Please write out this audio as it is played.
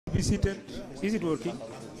be seated. Is it working?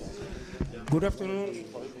 Good afternoon.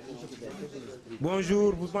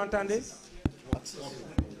 Bonjour, vous m'entendez?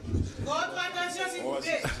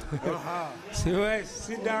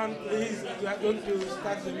 Sit down, please. We are going to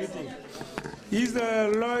start the meeting. Is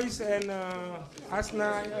Lois and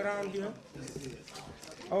Asna around here?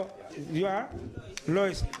 Oh, you are?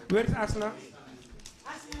 Lois. Where is Asna?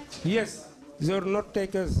 Yes, they are not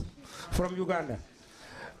takers from Uganda.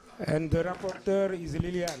 And the rapporteur is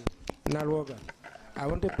Lilian Nalwoga. I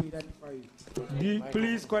wanted to identify you.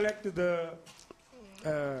 Please collect the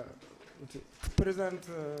present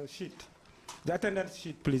sheet, the attendance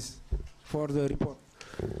sheet, please, for the report.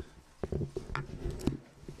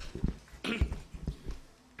 It's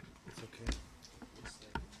okay.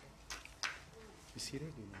 Is he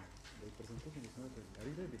ready now? The presentation is not ready. Are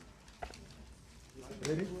you ready?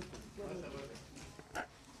 Ready?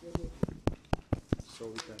 So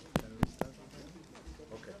we can we start?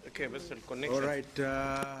 Okay. Okay, Mr. Connection. All right.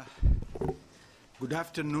 Good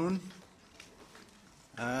afternoon.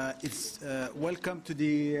 Welcome to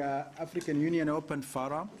the African Union Open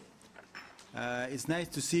Forum. It's nice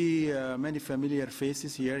to see many familiar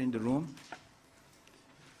faces here in the room.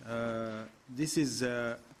 This is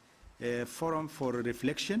a forum for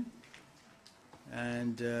reflection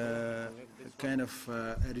and kind of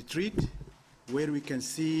a retreat where we can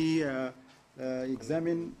see,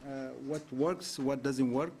 examine what works, what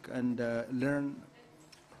doesn't work, and learn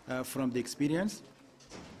from the experience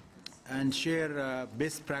and share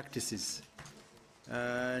best practices.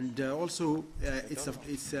 And also,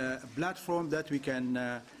 it's a platform that we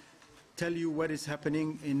can tell you what is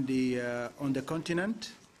happening in on the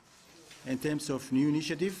continent in terms of new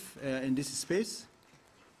initiative in this space.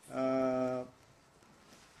 I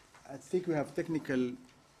think we have technical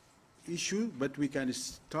issue, but we can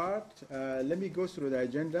start. Let me go through the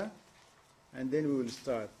agenda, and then we will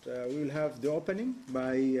start. We will have the opening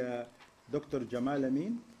by Dr. Jamal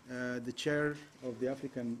Amin, the chair of the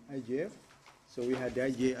African IGF. So we had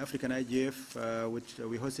the African IGF, which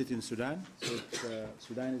we hosted in Sudan. So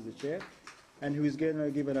Sudan is the chair. And he is going to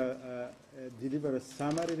give deliver a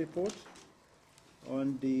summary report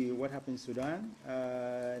on what happened in Sudan.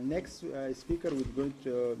 Next speaker,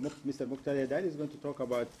 Mr. Mukhtar Yadad, is going to talk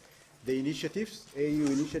about the initiatives, AU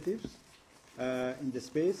initiatives in the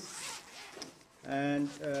space. And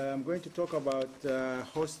I'm going to talk about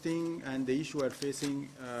hosting and the issue we're facing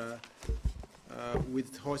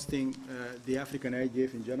with hosting the African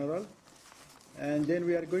IGF in general. And then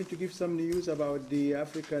we are going to give some news about the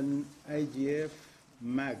African IGF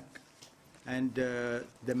MAG. And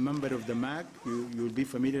the member of the MAG, you'll be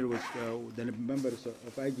familiar with the members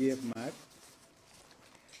of IGF MAG.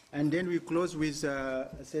 And then we close with a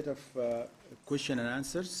set of question and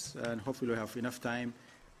answers, and hopefully we'll have enough time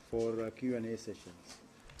for Q&A sessions.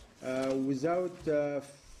 Without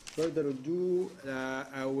further ado,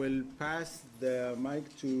 I will pass the mic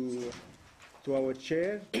to our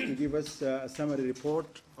chair to give us a summary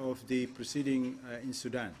report of the proceeding in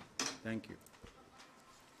Sudan. Thank you.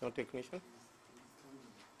 No technician?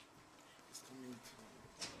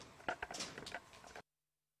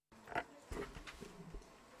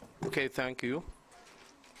 Okay, thank you,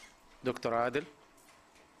 Dr. Adel.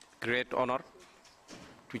 Great honor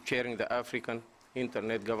to chairing the African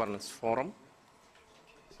Internet Governance Forum.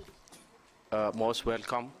 Most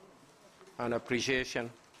welcome and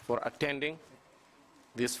appreciation for attending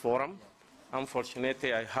this forum.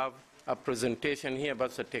 Unfortunately, I have a presentation here,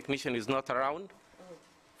 but the technician is not around.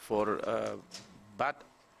 But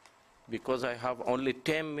because I have only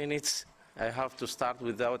 10 minutes, I have to start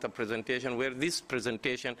without a presentation, where this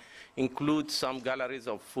presentation includes some galleries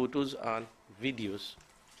of photos and videos.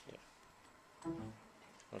 Yeah.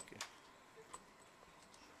 Okay.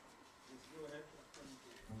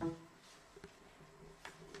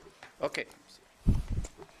 Okay.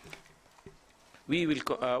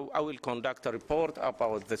 I will conduct a report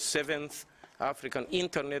about the 7th African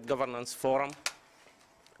Internet Governance Forum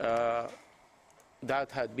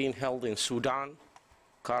that had been held in Sudan,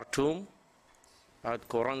 Khartoum, at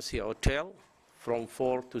Koransi Hotel from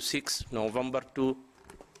 4 to 6 November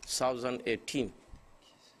 2018.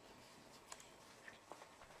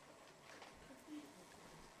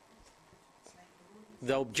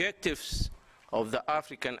 The objectives of the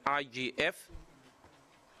African IGF,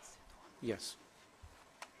 yes,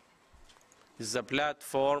 is a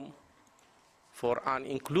platform for an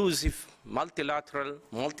inclusive, multilateral,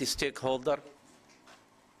 multi-stakeholder,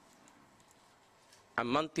 and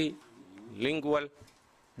multilingual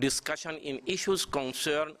discussion in issues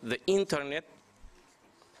concern the Internet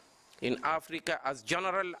in Africa as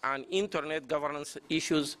general and Internet governance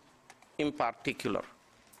issues in particular.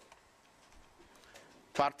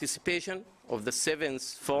 participation of the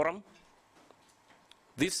 7th Forum.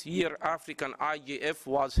 This year, African IGF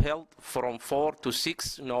was held from 4 to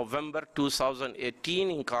 6 November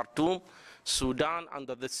 2018 in Khartoum, Sudan,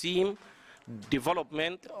 under the theme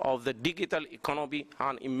Development of the Digital Economy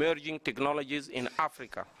and Emerging Technologies in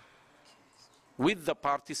Africa, with the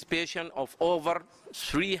participation of over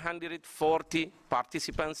 340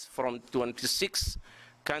 participants from 26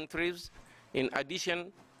 countries. In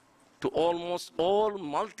addition to almost all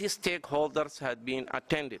multi-stakeholders had been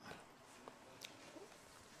attended.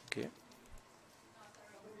 Okay.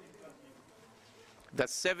 The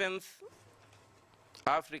 7th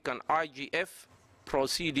African IGF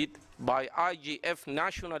proceeded by IGF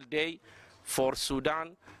National Day for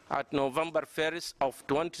Sudan at November 1st of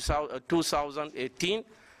 2018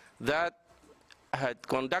 that had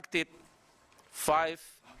conducted 5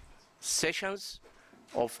 sessions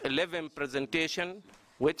of 11 presentations,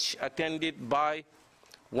 which attended by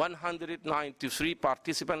 193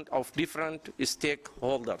 participants of different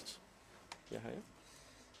stakeholders. Yeah.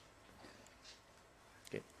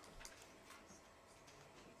 Okay.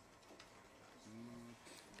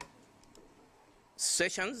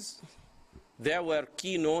 Sessions, there were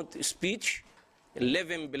keynote speech,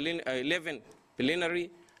 11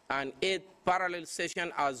 plenary, and 8 parallel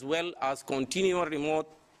sessions, as well as continual remote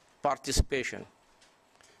participation.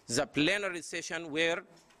 The plenary session were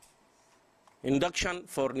induction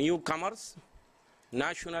for newcomers,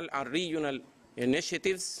 national and regional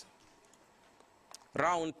initiatives,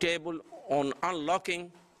 roundtable on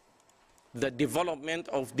unlocking the development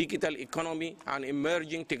of digital economy and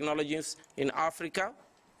emerging technologies in Africa,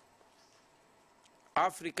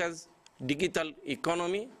 Africa's digital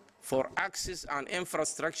economy for access and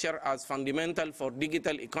infrastructure as fundamental for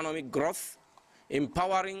digital economic growth,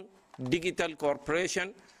 empowering digital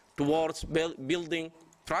cooperation towards building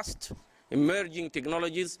trust, emerging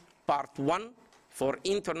technologies, part 1 for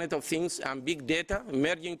Internet of Things and big data,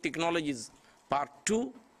 emerging technologies, part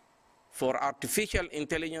 2 for artificial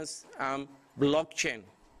intelligence and blockchain.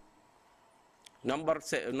 Number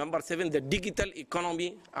 7, the digital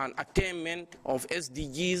economy and attainment of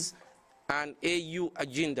SDGs and AU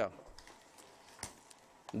agenda.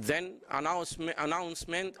 Then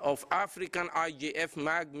announcement of African IGF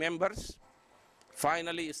MAG members.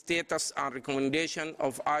 Finally, status and recommendation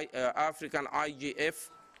of African IGF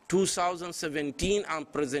 2017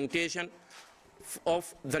 and presentation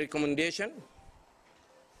of the recommendation.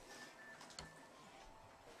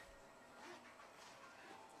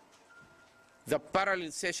 The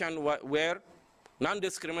parallel session were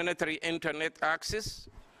non-discriminatory internet access,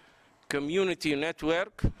 community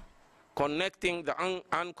network, connecting the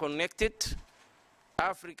unconnected,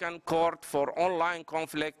 African Court for Online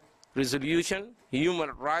Conflict Resolution,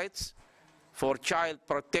 human rights for child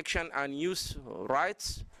protection and youth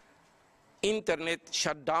rights, internet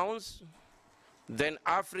shutdowns, then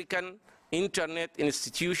African internet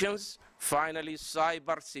institutions, finally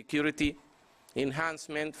cyber security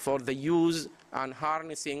enhancement for the use and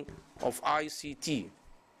harnessing of ICT.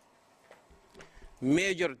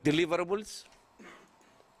 Major deliverables.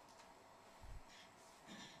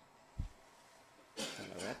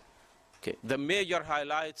 Okay. The major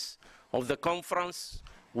highlights of the conference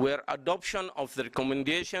were adoption of the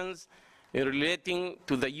recommendations relating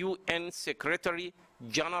to the UN Secretary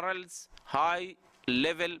General's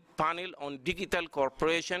high-level panel on digital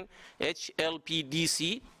cooperation,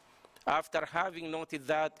 HLPDC, after having noted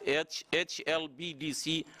that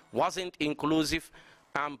HLBDC wasn't inclusive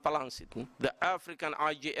and balanced. The African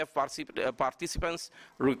IGF participants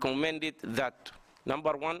recommended that,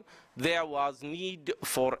 number 1, there was need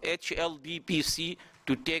for HLDPC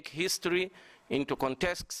to take history into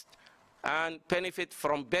context and benefit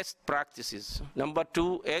from best practices. Number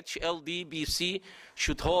 2, HLDPC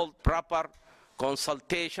should hold proper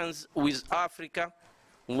consultations with Africa,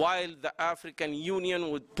 while the African Union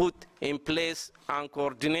would put in place and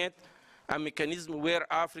coordinate a mechanism where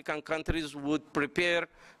African countries would prepare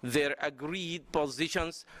their agreed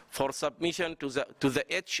positions for submission to the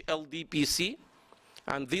HLDPC,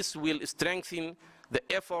 and this will strengthen the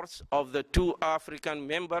efforts of the 2 African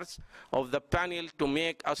members of the panel to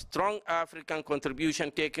make a strong African contribution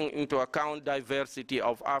taking into account diversity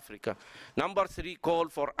of Africa. Number 3, call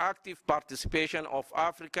for active participation of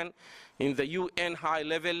African in the UN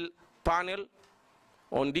high-level panel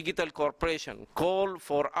on digital cooperation. Call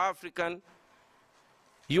for African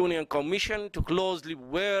Union Commission to closely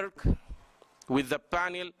work with the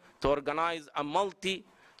panel to organize a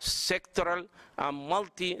multi-sectoral and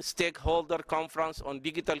multi-stakeholder conference on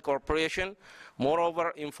digital cooperation.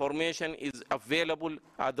 Moreover, information is available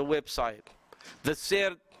at the website. The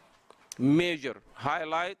third major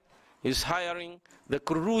highlight is hiring the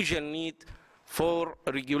crucial need for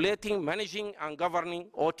regulating, managing, and governing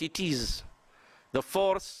OTTs. The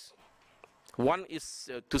fourth one is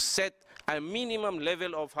to set a minimum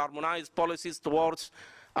level of harmonized policies towards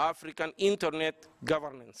African internet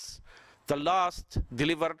governance. The last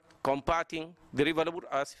delivered combating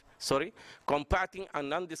and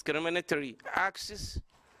non-discriminatory access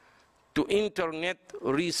to internet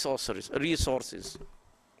resources.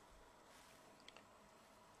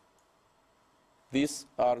 These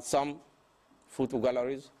are some photo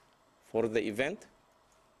galleries for the event.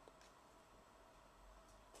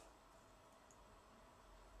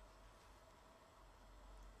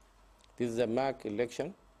 This is the MAC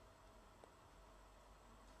election.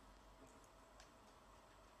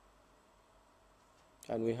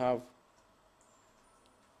 And we have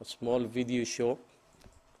a small video show.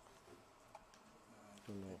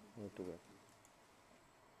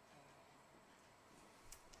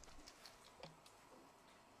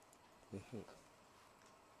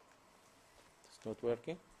 It's not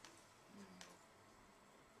working.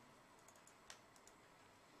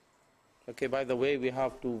 Okay, by the way, we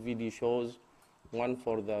have two video shows, one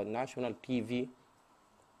for the national TV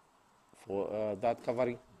for that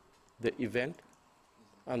covering the event,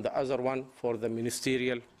 and the other one for the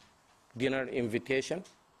ministerial dinner invitation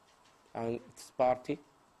and its party.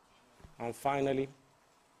 And finally,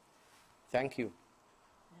 thank you.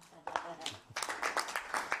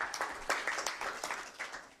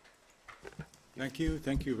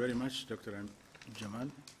 Thank you very much, Dr. Jamal.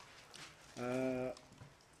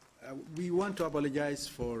 We want to apologize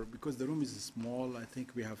because the room is small. I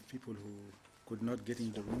think we have people who could not get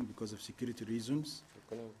in the room because of security reasons.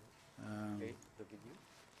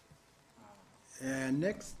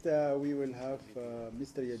 Next, we will have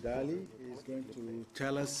Mr. Yadali. He is going to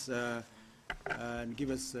tell us and give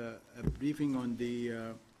us a briefing on the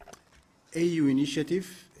AU initiative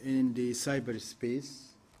in the cyberspace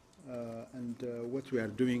and what we are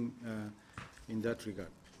doing in that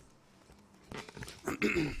regard.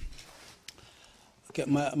 Okay,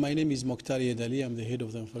 my name is Mokhtar Yadali. I'm the head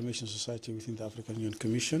of the Information Society within the African Union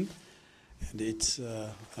Commission, and it's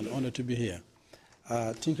an honor to be here.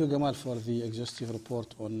 Thank you, Gamal, for the exhaustive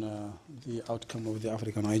report on the outcome of the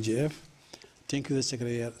African IGF. Thank you, the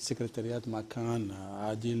Secretariat, Makan,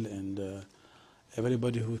 Adil, and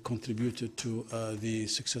everybody who contributed to the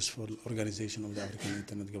successful organization of the African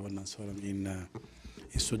Internet Governance Forum in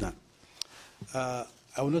Sudan. I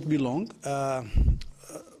will not be long.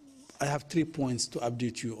 I have 3 points to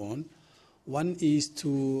update you on. One is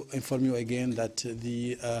to inform you again that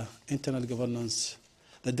the internet governance,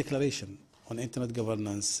 the declaration on internet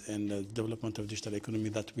governance and the development of digital economy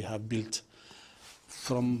that we have built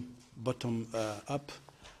from bottom up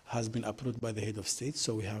has been approved by the head of state.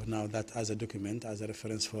 So we have now that as a document, as a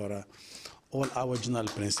reference for all our general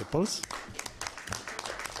principles.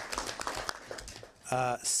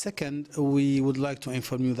 Second, we would like to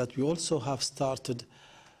inform you that we also have started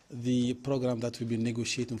the program that we've been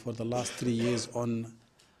negotiating for the last 3 years on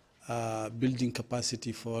building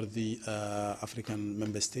capacity for the African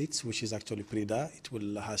member states, which is actually PRIDA. It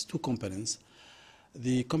has 2 components.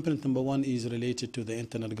 The component number 1 is related to the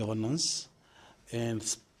internet governance. And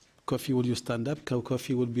Kofi, will you stand up?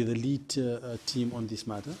 Kofi will be the lead team on this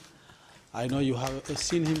matter. I know you have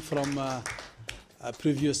seen him from a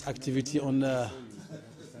previous activity on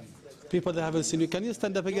people that haven't seen you. Can you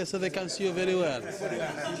stand up again so they can see you very well? Can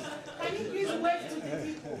you please wave to the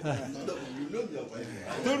people?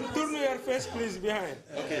 Turn your face, please, behind.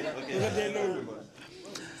 Okay. So that they know you.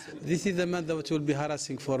 This is the man that will be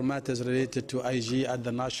harassing for matters related to IG at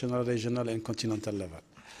the national, regional, and continental level.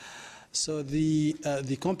 So the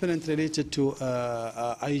component related to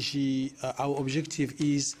IG, our objective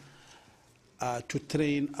is to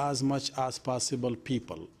train as much as possible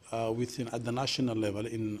people at the national level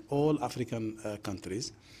in all African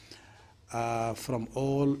countries, from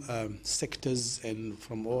all sectors and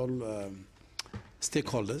from all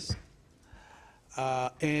stakeholders,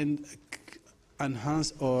 and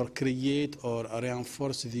enhance or create or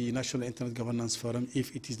reinforce the National Internet Governance Forum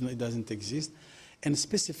if it doesn't exist, and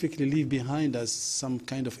specifically leave behind us some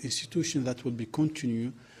kind of institution that will be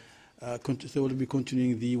continuing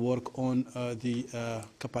the work on the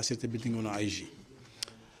capacity building on IG.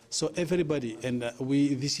 So everybody, and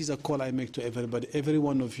this is a call I make to everybody, every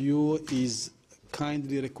one of you is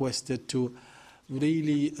kindly requested to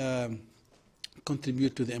really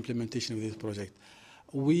contribute to the implementation of this project.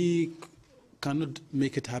 We cannot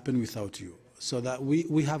make it happen without you. So that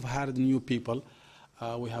we have hired new people.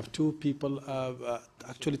 We have 2 people,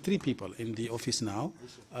 actually 3 people in the office now.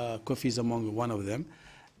 Kofi is among one of them.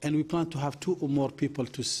 And we plan to have 2 or more people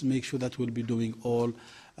to make sure that we'll be doing all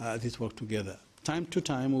this work together. Time to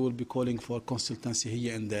time, we will be calling for consultancy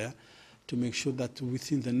here and there to make sure that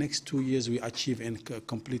within the next 2 years we achieve and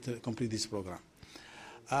complete this program.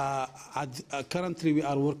 Currently, we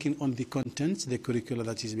are working on the contents, the curricula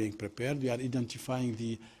that is being prepared. We are identifying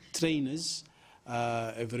the trainers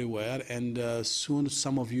everywhere, and soon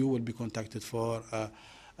some of you will be contacted for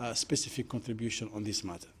a specific contribution on this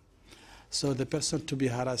matter. So the person to be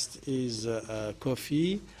harassed is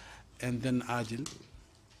Kofi and then Adil,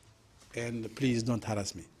 and please don't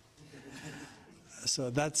harass me. So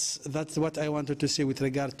that's what I wanted to say with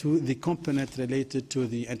regard to the component related to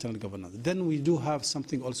the internal governance. Then we do have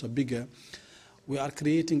something also bigger. We are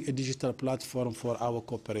creating a digital platform for our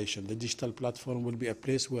cooperation. The digital platform will be a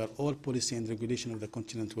place where all policy and regulation of the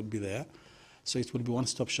continent will be there. So it will be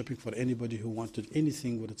one-stop shopping for anybody who wanted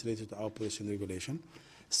anything related to our policy and regulation.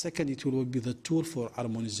 Second, it will be the tool for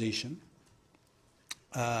harmonization.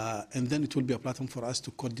 And then it will be a platform for us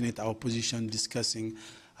to coordinate our position, discussing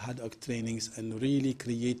ad hoc trainings, and really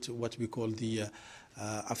create what we call the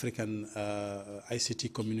African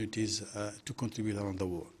ICT communities to contribute around the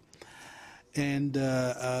world. And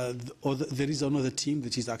there is another team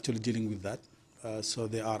that is actually dealing with that. So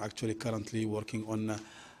they are actually currently working on,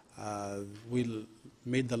 we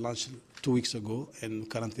made the launch 2 weeks ago, and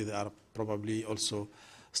currently they are probably also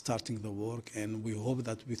starting the work, and we hope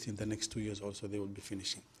that within the next 2 years also they will be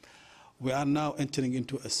finishing. We are now entering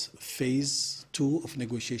into a phase 2 of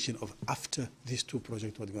negotiation of after these 2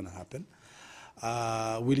 projects, what's going to happen.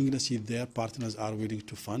 Willingness is there, partners are willing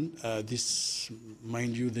to fund. This,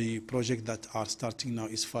 mind you, the project that are starting now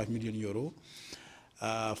is €5 million,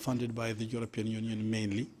 funded by the European Union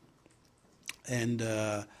mainly. And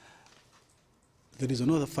there is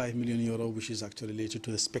another €5 million which is actually related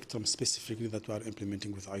to the spectrum specifically that we are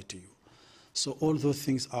implementing with ITU. So all those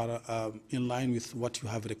things are in line with what you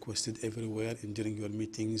have requested everywhere and during your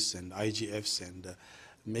meetings and IGFs and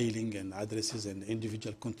mailing and addresses and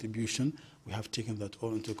individual contribution. We have taken that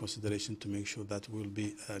all into consideration to make sure that we will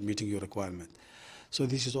be meeting your requirement. So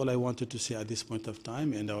this is all I wanted to say at this point of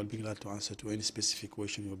time, and I will be glad to answer to any specific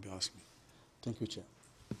question you will be asking. Thank you, Chair.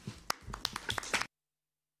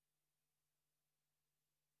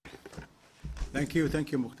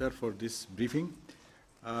 Thank you, Mukhtar, for this briefing.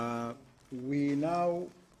 We now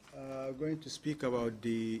are going to speak about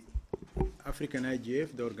the African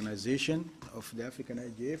IGF, the organization of the African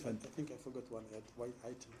IGF, and I think I forgot one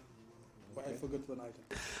item. I forgot one item.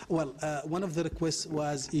 Well, one of the requests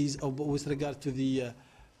is with regard to the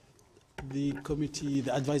committee,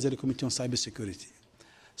 the advisory committee on cybersecurity.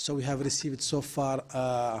 So we have received so far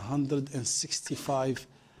 165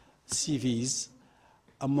 CVs,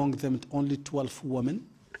 among them only 12 women,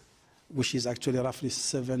 which is actually roughly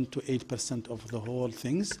 7 to 8% of the whole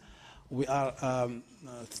things. We are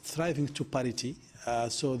striving to parity,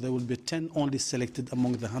 so there will be 10 only selected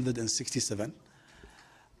among the 167.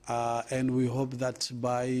 And we hope that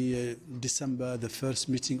by December, the first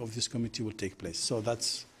meeting of this committee will take place. So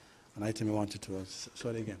that's an item I wanted to ask.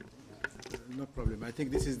 Sorry again. No problem. I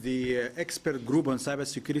think this is the expert group on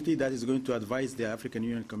cybersecurity that is going to advise the African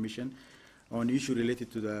Union Commission on issues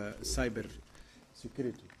related to the cyber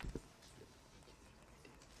security.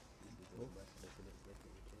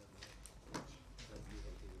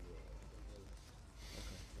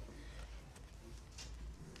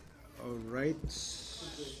 All right.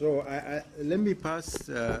 So let me pass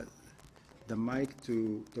the mic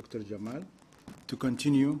to Dr. Jamal to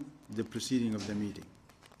continue the proceeding of the meeting.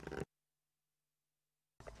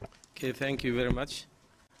 Okay, thank you very much.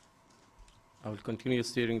 I will continue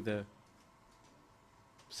steering the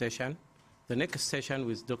session. The next session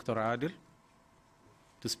with Dr. Adil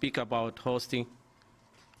to speak about hosting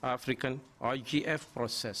African IGF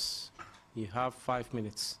process. You have 5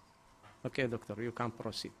 minutes. Okay, doctor, you can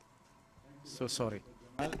proceed. So sorry.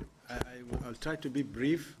 I'll try to be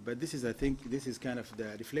brief, but this is, I think, this is kind of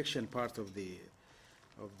the reflection part of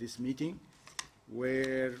this meeting,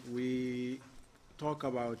 where we talk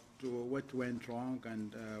about what went wrong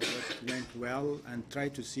and what went well, and try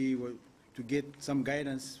to see to get some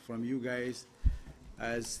guidance from you guys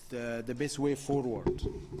as the best way forward.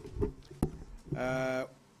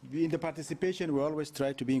 In the participation, we always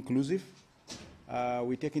try to be inclusive.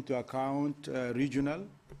 We take into account regional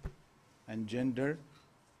and gender,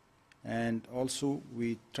 and also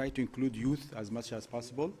we try to include youth as much as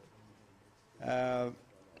possible.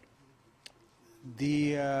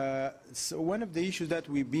 So one of the issues that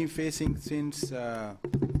we've been facing since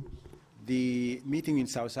the meeting in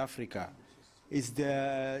South Africa is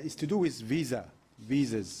to do with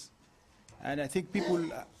visas. And I think people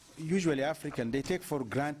usually African, they take for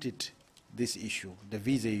granted this issue, the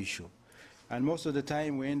visa issue. And most of the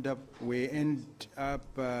time we end up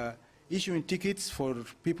issuing tickets for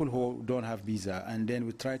people who don't have visa, and then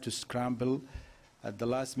we try to scramble at the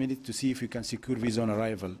last minute to see if we can secure visa on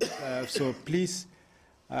arrival. So please,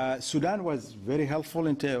 Sudan was very helpful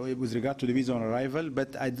with regard to the visa on arrival,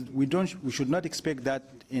 but we should not expect that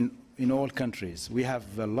in all countries. We have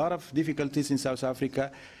a lot of difficulties in South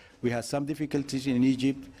Africa. We have some difficulties in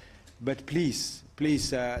Egypt, but please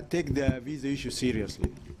take the visa issue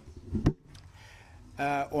seriously.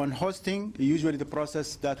 On hosting, usually the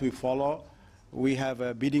process that we follow, we have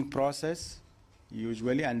a bidding process,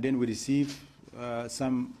 usually, and then we receive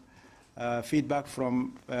some feedback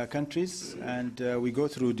from countries, and we go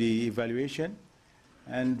through the evaluation,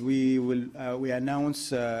 and we announce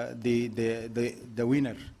the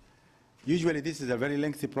winner. Usually this is a very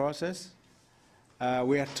lengthy process.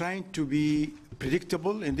 We are trying to be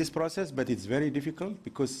predictable in this process, but it's very difficult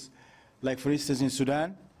because, like for instance in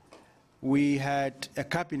Sudan, we had a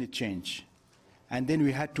cabinet change, and then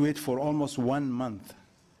we had to wait for almost 1 month.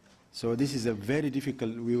 So this is a very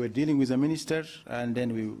difficult. We were dealing with a minister, and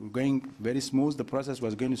then we were going very smooth. The process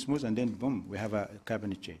was going smooth, and then boom, we have a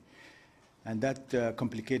cabinet change, and that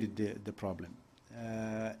complicated the problem.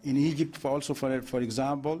 In Egypt, for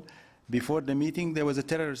example, before the meeting, there was a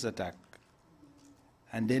terrorist attack,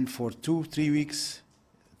 and then for 2-3 weeks,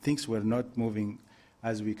 things were not moving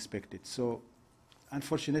as we expected. So,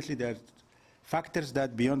 unfortunately, there are factors that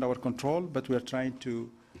are beyond our control, but we are trying to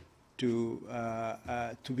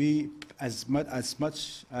be as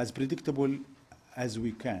much as predictable as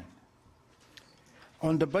we can.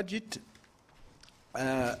 On the budget,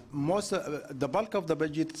 the bulk of the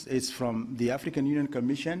budget is from the African Union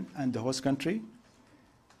Commission and the host country,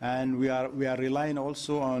 and we are relying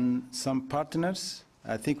also on some partners.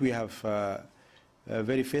 I think we have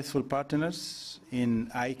very faithful partners in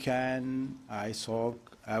ICANN, ISOC,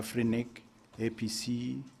 AFRINIC,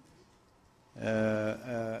 APC,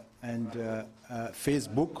 and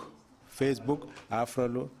Facebook,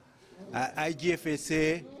 AFRALO,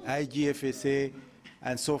 IGFSA,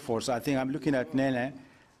 and so forth. So I think I'm looking at Nene.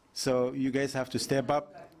 So you guys have to step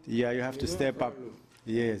up. Yeah, you have to step up.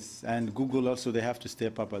 Yes, and Google also, they have to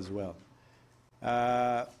step up as well.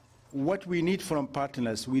 What we need from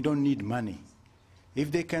partners, we don't need money. If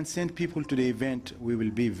they can send people to the event, we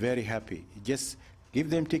will be very happy. Just give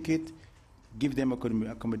them ticket, give them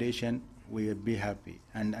accommodation, we will be happy.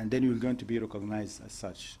 And then we're going to be recognized as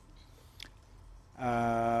such.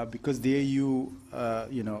 Because the AU,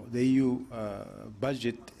 the AU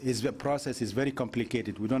budget process is very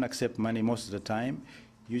complicated. We don't accept money most of the time.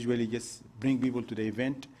 Usually just bring people to the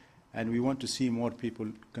event, and we want to see more people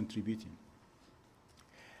contributing.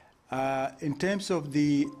 In terms of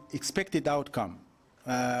the expected outcome,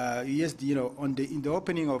 yes, in the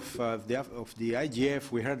opening of the IGF,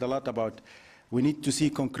 we heard a lot about we need to see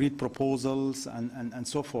concrete proposals and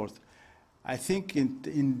so forth. I think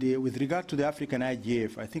with regard to the African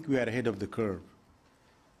IGF, I think we are ahead of the curve.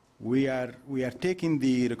 We are taking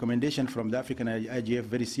the recommendation from the African IGF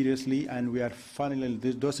very seriously, and we are funneling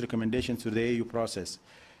those recommendations to the AU process.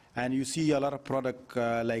 And you see a lot of product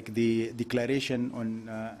like the declaration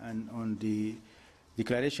on the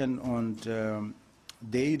declaration on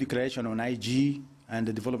the AU declaration on IG and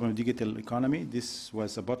the development of digital economy. This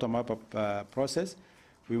was a bottom-up process.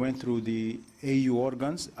 We went through the AU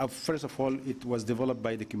organs. First of all, it was developed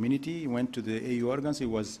by the community. It went to the AU organs. It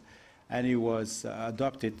was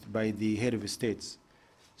adopted by the head of states.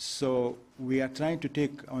 So we are trying to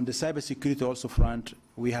take on the cybersecurity also front.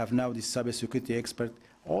 We have now this cybersecurity expert.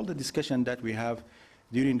 All the discussion that we have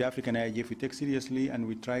during the African IGF, we take seriously, and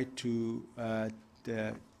we try to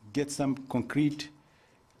get some concrete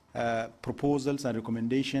proposals and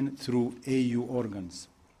recommendations through AU organs.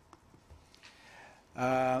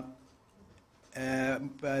 The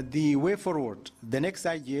way forward, the next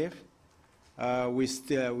IGF,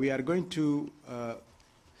 we are going to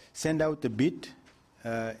send out the bid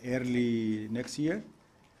early next year,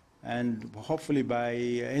 and hopefully by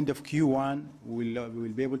end of Q1 we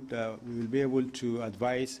will be able to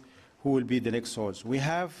advise who will be the next source. We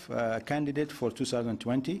have a candidate for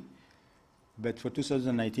 2020, but for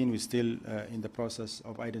 2019 we're still in the process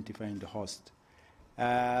of identifying the host.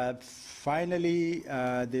 Finally,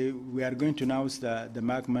 we are going to announce the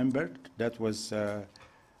MAG member that was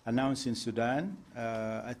announced in Sudan.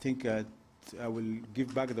 I think I will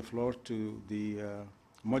give back the floor to the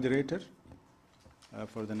moderator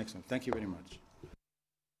for the next one. Thank you very much.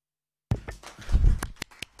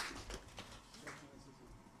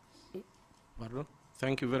 Pardon?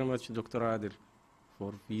 Thank you very much, Dr. Adil,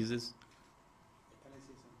 for visas.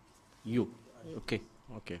 you. Okay,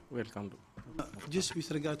 okay, welcome. Just with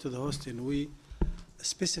regard to the hosting, we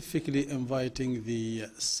specifically inviting the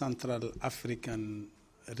Central African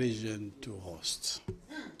region to host.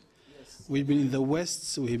 We've been in the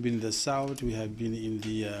West, we've been in the South, we have been in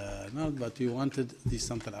the North, but we wanted the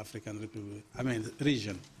Central African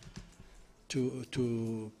region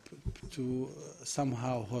to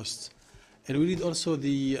somehow host. And we need also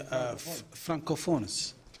the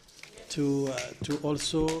Francophones to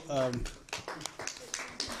also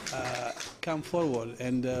come forward.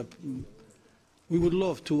 And we would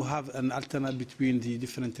love to have an alternate between the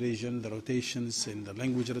different regions, the rotations and the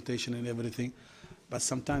language rotation and everything, but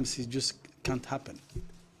sometimes it just can't happen.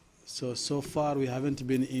 So far we haven't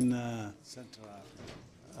been in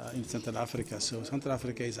Central Africa, so Central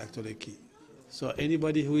Africa is actually key. So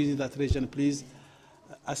anybody who is in that region, please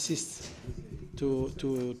assist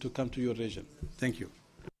to come to your region. Thank you.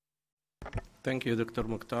 Thank you, Dr.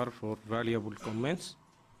 Mukhtar, for valuable comments.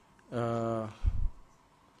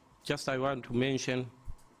 Just I want to mention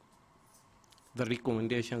the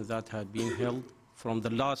recommendations that had been held from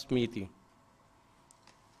the last meeting.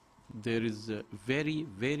 There is a very,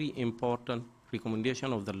 very important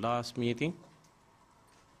recommendation of the last meeting,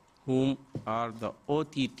 whom are the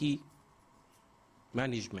OTT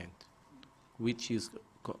management, which is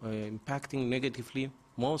impacting negatively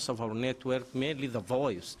most of our network, mainly the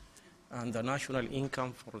voice and the national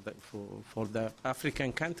income for the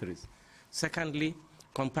African countries. Secondly,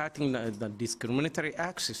 combating the discriminatory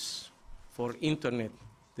access for internet.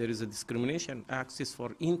 There is a discrimination access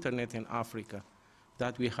for internet in Africa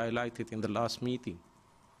that we highlighted in the last meeting,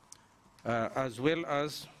 as well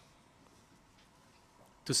as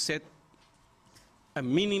to set a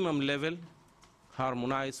minimum level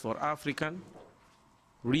harmonized for African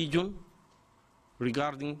region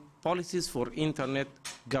regarding policies for internet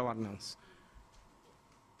governance.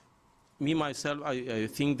 Me, myself, I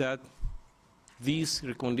think that these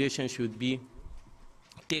recommendations should be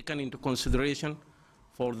taken into consideration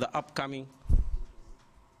for the upcoming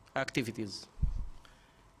activities.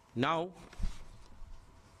 Now,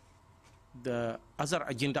 the other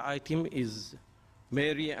agenda item is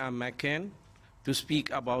Mary and McCann to speak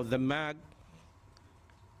about the MAG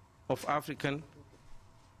of African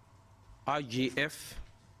IGF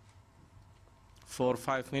for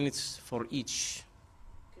 5 minutes for each.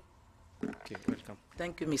 Okay, welcome.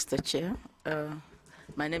 Thank you, Mr. Chair.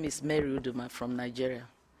 My name is Mary Uduma from Nigeria.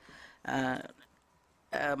 I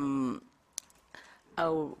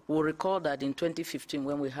will recall that in 2015,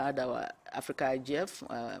 when we had our Africa IGF,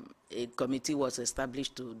 a committee was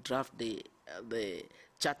established to draft the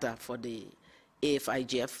charter for the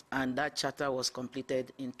AF-IGF, and that charter was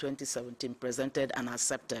completed in 2017, presented and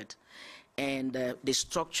accepted. And the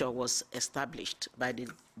structure was established by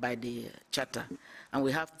the charter. And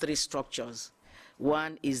we have 3 structures.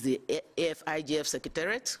 One is the AF-IGF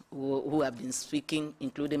Secretariat, who have been speaking,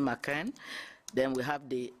 including McCann. Then we have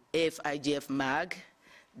the AF-IGF MAG,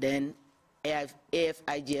 then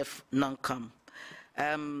AF-IGF non-com.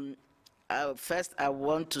 First, I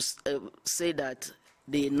want to say that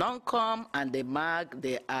the non-com and the MAG,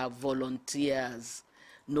 they are volunteers.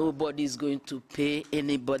 Nobody is going to pay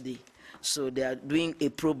anybody. So they are doing a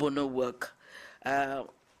pro bono work.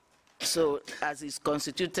 So as is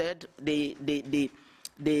constituted, the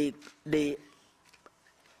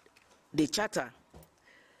charter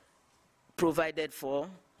provided for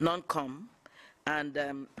non-com, and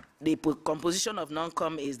the composition of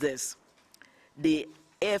non-com is this. The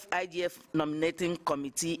AF-IGF nominating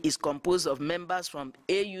committee is composed of members from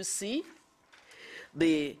AUC,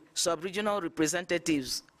 the sub-regional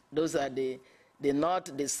representatives, those are the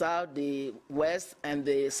North, the South, the West, and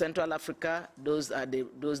the Central Africa, those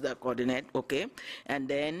that coordinate, okay? And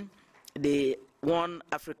then the one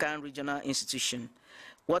African regional institution.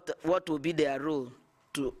 What will be their role?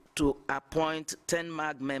 To appoint 10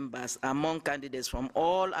 MAG members among candidates from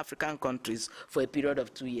all African countries for a period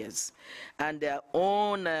of 2 years. And their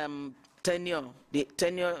own tenure, the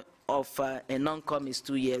tenure of a non-com is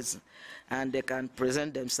 2 years, and they can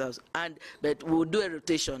present themselves. But we'll do a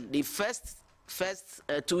rotation. The first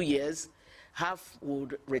 2 years, half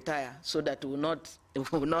would retire, so that we will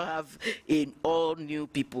not have all new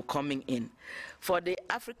people coming in. For the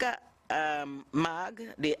Africa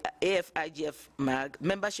MAG, the AF-IGF MAG,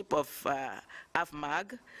 membership of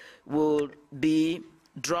AF-MAG will be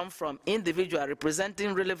drawn from individuals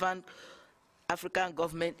representing relevant African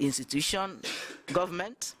government institutions,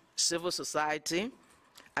 government, civil society,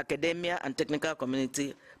 academia and technical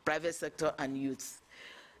community, private sector, and youth.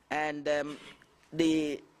 And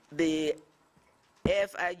the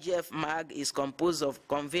AF-IGF MAG is composed of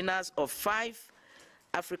conveners of 5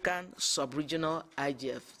 African sub-regional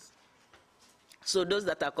IGFs. So those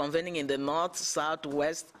that are convening in the North, South,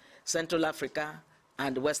 West, Central Africa,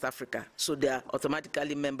 and West Africa. So they are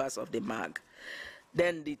automatically members of the MAG.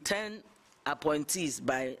 Then the 10 appointees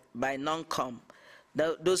by non-com,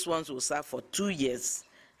 those ones will serve for 2 years,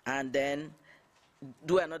 and then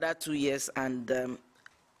do another 2 years and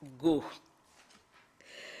go.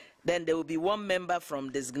 Then there will be 1 member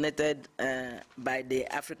from designated by the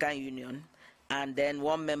African Union, and then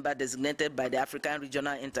 1 member designated by the African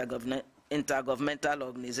Regional Intergovernmental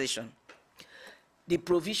Organization. The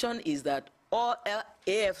provision is that all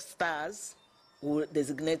AF stars will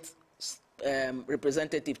designate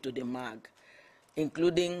representative to the MAG,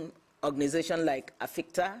 including organizations like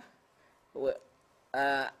AFICTA,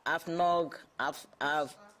 AFNOG,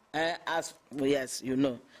 yes, you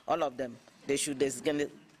know, all of them. They should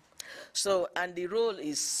designate. So, and the role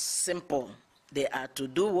is simple. They are to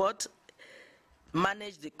do what?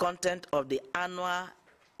 Manage the content of the annual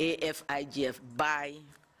AF-IGF by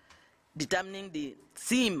determining the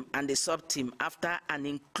theme and the sub-theme after an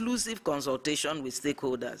inclusive consultation with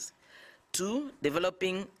stakeholders. 2,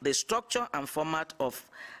 developing the structure and format of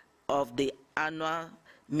the annual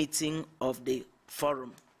meeting of the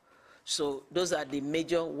forum. So those are the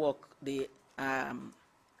major work the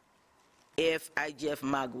AF-IGF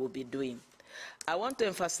MAG will be doing. I want to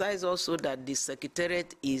emphasize also that the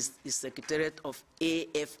Secretariat is the Secretariat of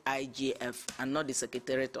AF-IGF and not the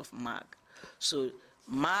Secretariat of MAG. So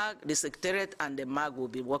MAG, the Secretariat and the MAG will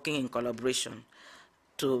be working in collaboration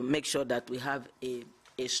to make sure that we have a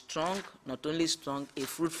strong, not only strong, a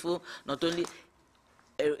fruitful, not only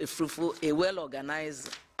a fruitful, a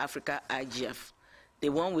well-organized Africa IGF. The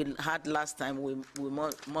one we had last time, we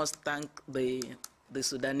must thank the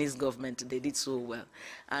Sudanese government. They did so well.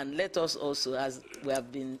 And let us also, as we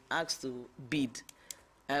have been asked to bid,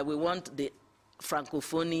 we want the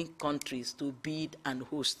Francophone countries to bid and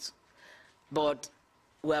host. But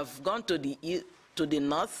we have gone to the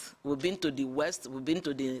north, we've been to the west, we've been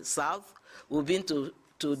to the south, we've been to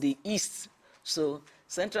the east. So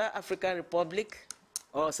Central African Republic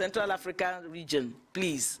or Central African region,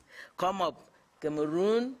 please come up.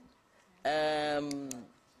 Cameroon,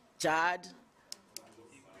 Chad,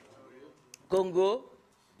 Congo,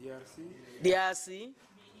 DRC,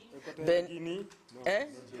 Guinea,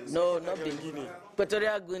 no, not Guinea,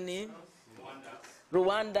 Equatorial Guinea,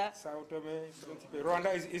 Rwanda.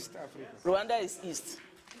 Rwanda is East Africa. Rwanda is East.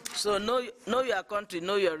 So know your country,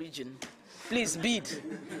 know your region. Please bid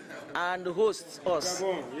and host us.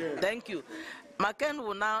 Thank you. Maken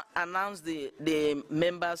will now announce the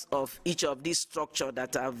members of each of these structures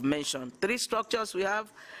that I've mentioned. 3 structures we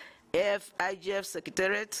have: AF-IGF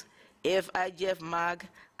Secretariat, AF-IGF MAG,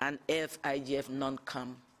 and AF-IGF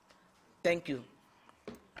non-com. Thank you.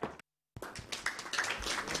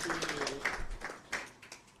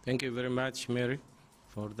 Thank you very much, Mary,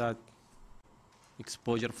 for that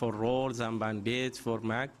exposure for roles and mandates for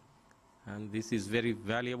MAG. And this is very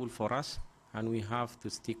valuable for us, and we have to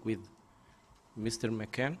stick with Mr.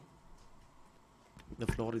 McCann. The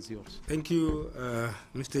floor is yours. Thank you,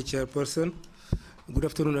 Mr. Chairperson. Good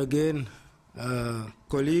afternoon again,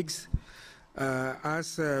 colleagues.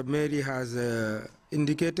 As Mary has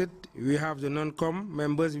indicated, we have the non-com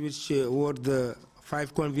members, which were the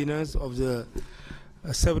 5 conveners of the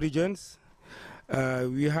sub-regions.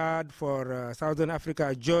 We had for Southern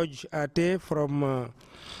Africa, George Ate from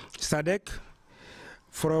SADC.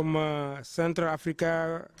 From Central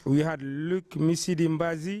Africa, we had Luc Misidi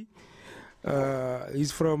Mbazi.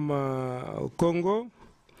 He's from Congo.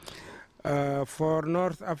 For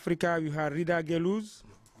North Africa, we had Rida Gelouz.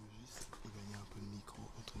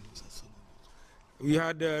 We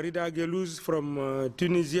had Rida Gelouz from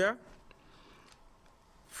Tunisia.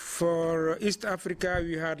 For East Africa,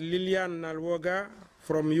 we had Lilian Nalwoga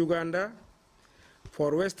from Uganda.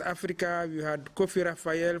 For West Africa, we had Kofi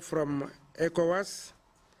Raphael from ECOWAS.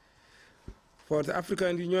 For the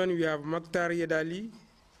African Union, we have Mokhtar Yedali.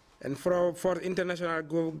 And for International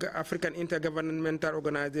African Intergovernmental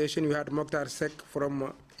Organization, we had Mokhtar Sek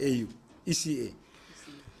from ECA.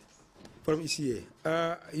 From ECA.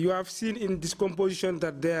 You have seen in this composition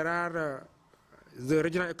that there are the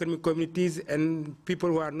regional economic committees and people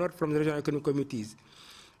who are not from the regional economic committees.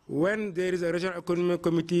 When there is a regional economic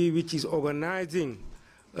committee which is organizing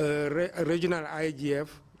a regional IGF,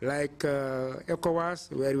 like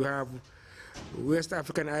ECOWAS, where you have West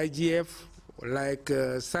African IGF, like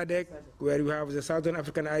SADC, where you have the Southern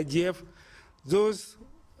African IGF, those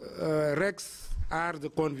RECs are the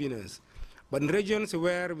conveners. But in regions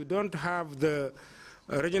where we don't have the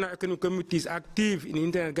regional economic committees active in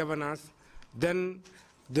internet governance, then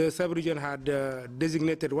the sub-region had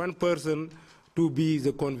designated one person to be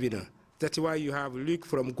the convener. That's why you have Luke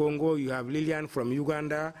from Congo, you have Lilian from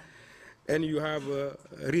Uganda, and you have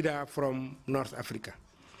Rida from North Africa.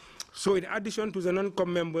 So in addition to the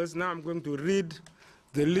non-com members, now I'm going to read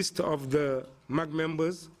the list of the MAG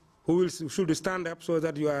members who should stand up so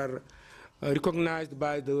that you are recognized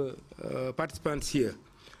by the participants here.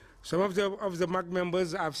 Some of the MAG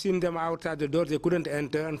members, I've seen them outside the door. They couldn't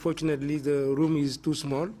enter. Unfortunately, the room is too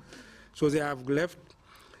small, so they have left.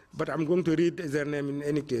 But I'm going to read their name in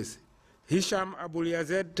any case. Hisham Abul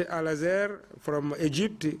Yazed Al-Azhar from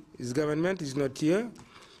Egypt, his government is not here.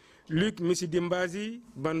 Luc Misidimbazi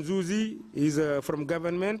Banzuzi is from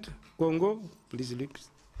government, Congo. Please, Luc.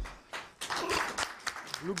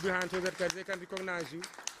 Look behind so that they can recognize you,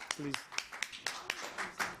 please.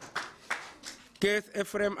 Keith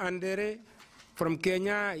Ephraim Andere from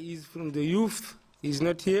Kenya, is from the youth, he's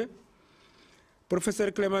not here. Professor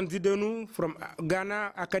Clement Zidonu from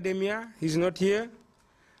Ghana Academia, he's not here.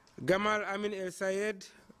 Gamal Amin El Sayed,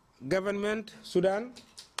 government, Sudan,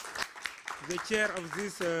 the chair of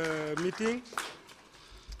this meeting.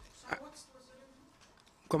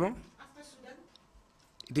 Comment? After Sudan?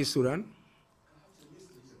 It is Sudan.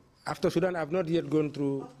 After Sudan, I've not yet gone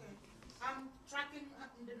through. Okay. I'm tracking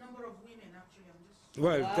the number of women, actually. I'm just...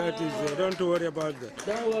 Well, that is, don't worry about that.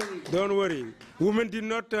 Don't worry. Don't worry. Women did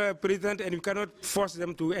not present, and you cannot force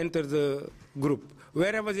them to enter the group.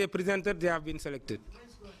 Wherever they presented, they have been selected.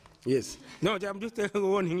 Yes. No, I'm just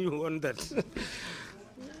warning you on that.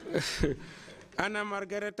 Anna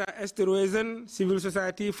Margareta Esterhuizen, civil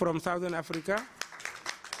society from Southern Africa.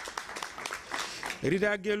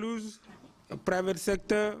 Rida Geluz, private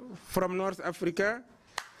sector from North Africa.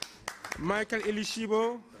 Michael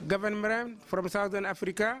Elishibo, government from Southern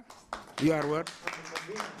Africa. You are what?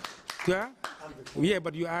 Yeah? Yeah,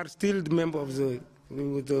 but you are still the member of the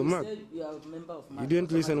MAG. You are a member of MAG. You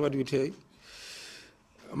didn't listen what we say.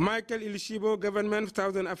 Michael Elishibo, government,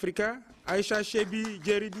 Southern Africa. Aisha Shebi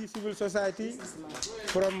Jeridi, civil society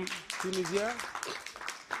from Tunisia.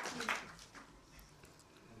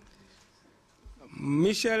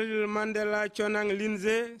 Michel Mandela Chonang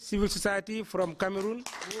Lindsay, civil society from Cameroon.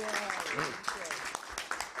 Wow.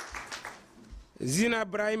 Zina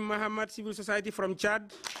Brahim Mohammed, civil society from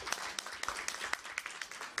Chad.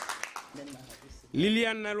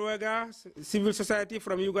 Lilian Nalwega, civil society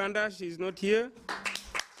from Uganda, she is not here.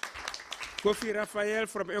 Kofi Raphael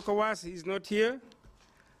from ECOWAS, he is not here.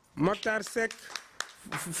 Mokhtar Sek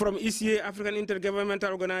from ECA, African Intergovernmental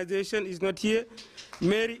Organization, is not here.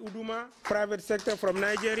 Mary Uduma, private sector from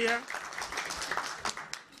Nigeria.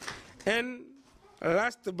 And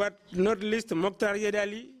last but not least, Mokhtar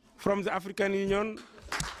Yedali from the African Union.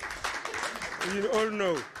 You all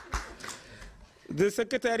know. The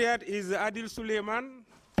secretariat is Adil Suleiman.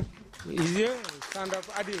 He's here, stand up,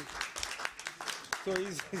 Adil. So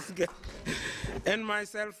he's good. And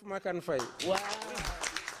myself, Makan Fai. Wow.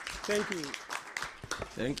 Thank you.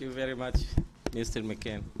 Thank you very much, Mr.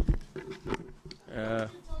 McCain. The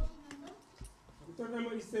total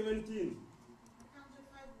number is 17.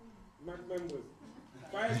 MAG members.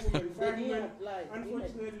 5 women. 5 women.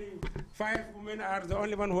 Unfortunately, 5 women are the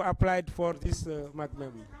only one who applied for this MAG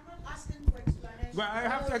member. I'm not asking for explanation. But I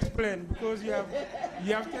have to explain because you have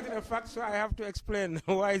stated a fact, so I have to explain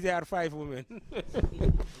why there are 5 women.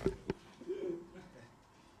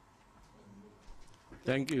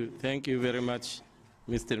 Thank you very much,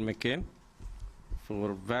 Mr. McCain,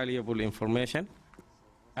 for valuable information.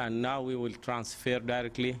 And now we will transfer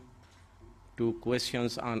directly to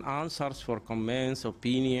questions and answers for comments,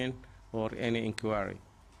 opinion, or any inquiry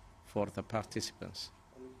for the participants.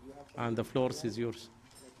 And the floor is yours.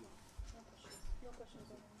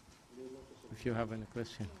 If you have any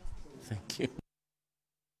question, thank you.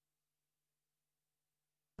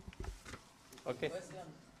 Okay.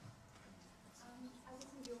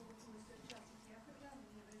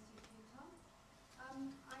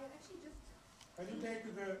 Can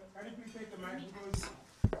you please take the mic because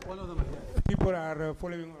all of them are here. People are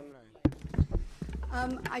following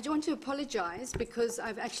online. I just want to apologize because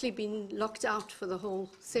I've actually been locked out for the whole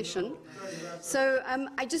session. So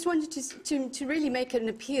I just wanted to really make an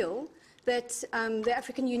appeal that the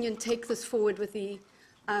African Union take this forward with the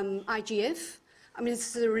IGF. I mean,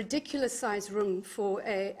 it's a ridiculous sized room for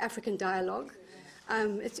an African dialogue.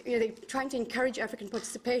 They're trying to encourage African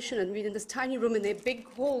participation, and we're in this tiny room in their big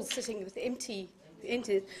halls sitting with empty.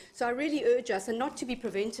 So I really urge us, and not to be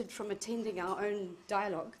prevented from attending our own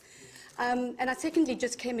dialogue. And I secondly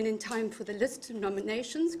just came in time for the list of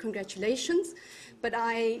nominations. Congratulations. But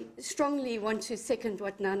I strongly want to second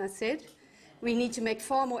what Nana said. We need to make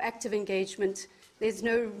far more active engagement There's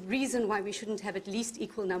no reason why we shouldn't have at least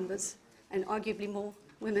equal numbers and arguably more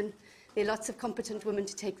women. There are lots of competent women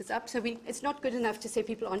to take this up. So it's not good enough to say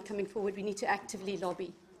people aren't coming forward. We need to actively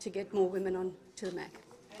lobby to get more women on to the MAC.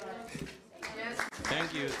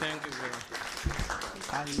 Thank you very much.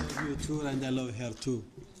 I love you too, and I love her too.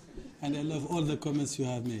 And I love all the comments you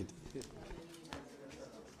have made.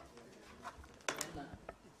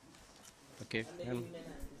 Okay.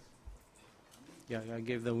 Yeah, I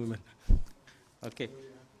gave the women. Okay.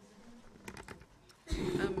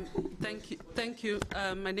 Thank you.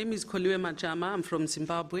 My name is Koliwe Majama. I'm from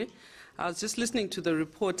Zimbabwe. I was just listening to the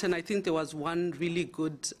report, and I think there was one really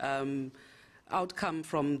good outcome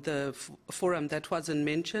from the forum that wasn't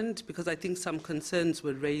mentioned, because I think some concerns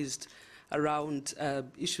were raised around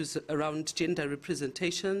issues around gender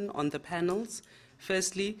representation on the panels,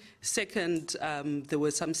 firstly. Second, there were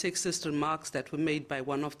some sexist remarks that were made by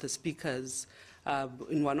one of the speakers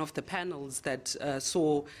in one of the panels that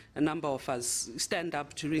saw a number of us stand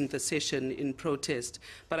up during the session in protest.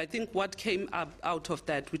 But I think what came up out of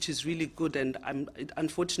that, which is really good and it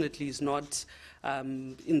unfortunately is not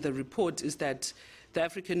in the report, is that the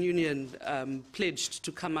African Union pledged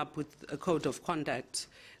to come up with a code of conduct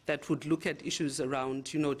that would look at issues around,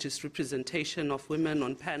 just representation of women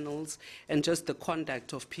on panels and just the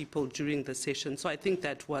conduct of people during the session. So I think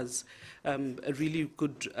that was a really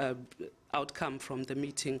good outcome from the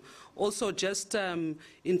meeting. Also, just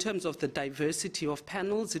in terms of the diversity of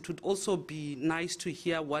panels, it would also be nice to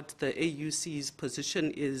hear what the AUC's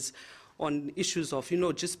position is on issues of,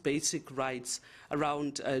 just basic rights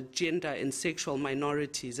around gender and sexual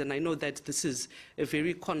minorities. And I know that this is a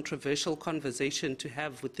very controversial conversation to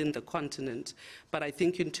have within the continent, but I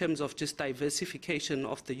think in terms of just diversification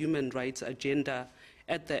of the human rights agenda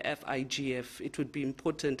at the FIGF, it would be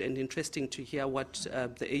important and interesting to hear what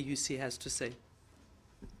the AUC has to say.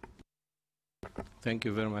 Thank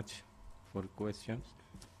you very much for questions.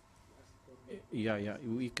 Yeah,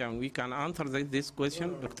 we can answer this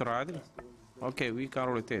question, Dr. Adil. Okay, we can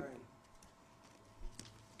rotate.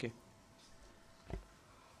 Okay.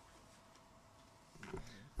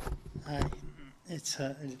 It's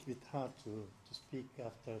a little bit hard to speak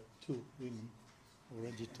after two women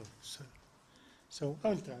already talked. So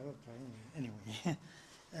I'll try anyway.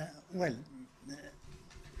 Well,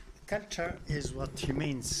 culture is what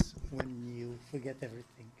remains when you forget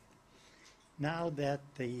everything. Now that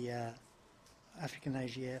the African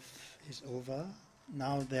IGF is over,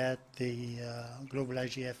 now that the global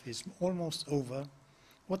IGF is almost over,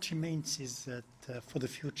 what remains is that for the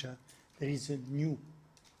future there is a new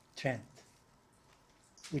trend,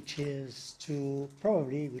 which is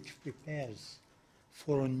which prepares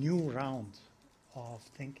for a new round of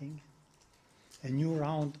thinking, a new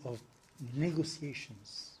round of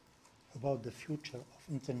negotiations about the future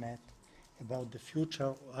of internet, about the future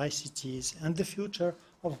of ICTs, and the future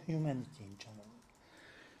of humanity in general.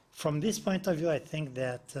 From this point of view, I think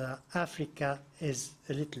that Africa is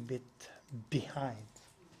a little bit behind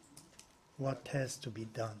what has to be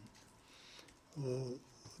done.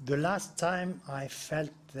 The last time I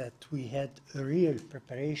felt that we had a real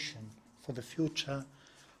preparation for the future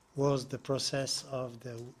was the process of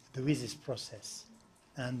the VIII process.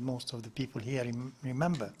 And most of the people here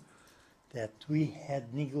remember that we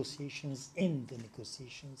had negotiations in the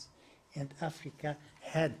negotiations, and Africa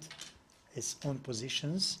had its own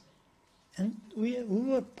positions, and we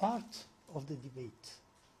were part of the debate.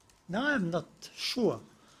 Now I'm not sure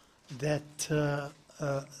that,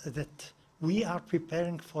 that we are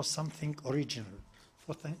preparing for something original,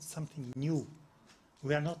 for something new.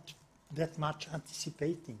 We are not that much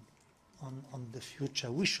anticipating on the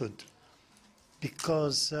future. We should,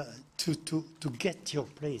 because to get your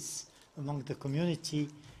place among the community,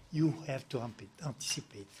 you have to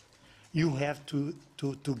anticipate. You have to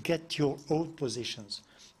get your own positions.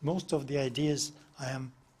 Most of the ideas I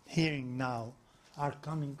am hearing now are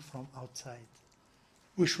coming from outside.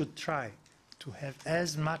 We should try to have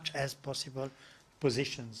as much as possible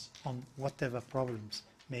positions on whatever problems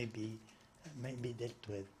may be dealt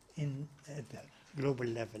with at the global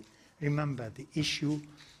level. Remember the issue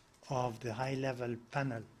of the high-level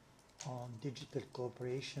panel on digital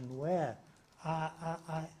cooperation, where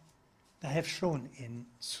I have shown in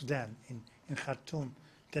Sudan, in Khartoum,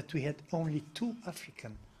 that we had only 2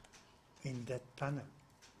 Africans in that panel,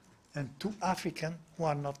 and 2 Africans who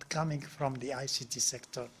are not coming from the ICT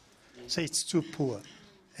sector. So it's too poor,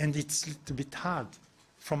 and it's a little bit hard,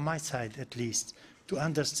 from my side at least, to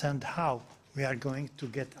understand how we are going to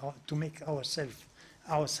to make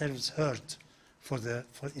ourselves heard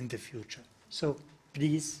in the future. So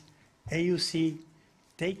please, AUC,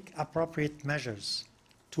 take appropriate measures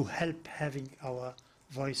to help having our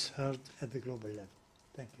voice heard at the global level.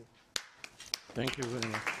 Thank you. Thank you very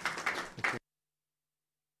much.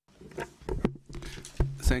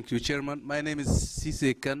 Thank you, Chairman. My name is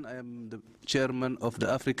Sise Khan. I am the Chairman of the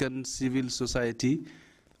African Civil Society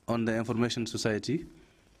on the Information Society.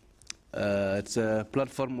 It's a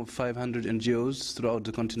platform of 500 NGOs throughout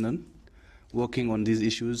the continent working on these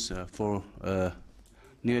issues for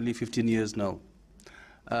nearly 15 years now.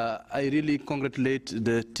 I really congratulate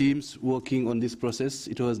the teams working on this process.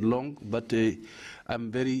 It was long, but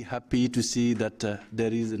I'm very happy to see that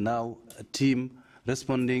there is now a team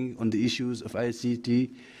responding on the issues of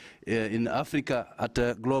ICT in Africa at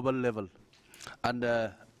a global level. And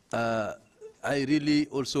I really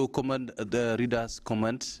also commend the readers'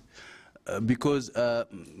 comments because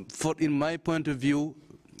in my point of view,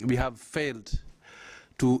 we have failed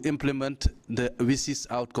to implement the VIII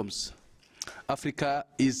outcomes. Africa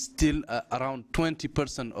is still around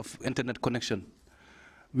 20% of internet connection.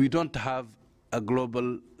 We don't have a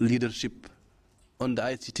global leadership on the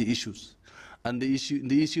ICT issues. And the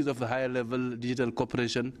issues of the higher level digital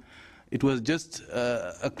cooperation, it was just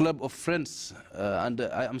a club of friends. And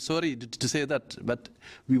I'm sorry to say that, but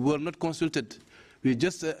we were not consulted. We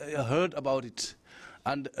just heard about it.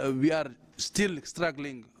 And we are still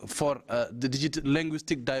struggling for the digital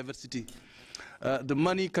linguistic diversity. The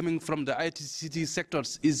money coming from the ICT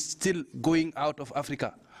sectors is still going out of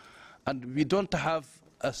Africa. And we don't have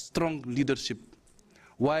a strong leadership.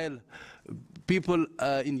 While people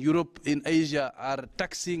in Europe, in Asia are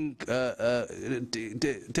taxing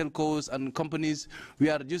telcos and companies, we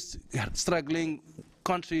are just struggling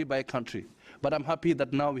country by country. But I'm happy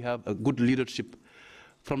that now we have a good leadership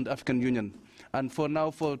from the African Union. And for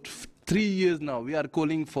 3 years now, we are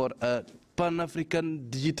calling for a Pan-African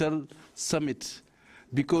Digital Summit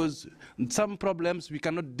because some problems we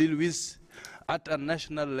cannot deal with at a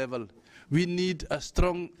national level. We need a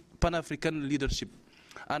strong Pan-African leadership.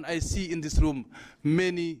 And I see in this room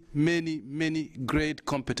many, many, many great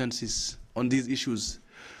competencies on these issues.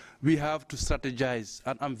 We have to strategize.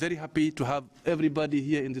 And I'm very happy to have everybody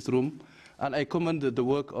here in this room. And I commend the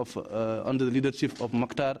work of, under the leadership of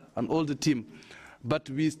Mokhtar and all the team. But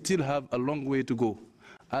we still have a long way to go.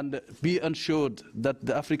 And be assured that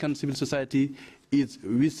the African civil society is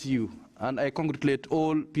with you. And I congratulate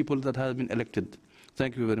all people that have been elected.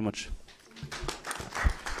 Thank you very much.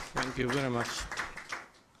 Thank you very much.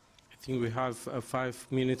 I think we have 5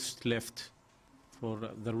 minutes left for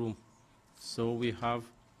the room. So we have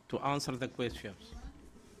to answer the questions.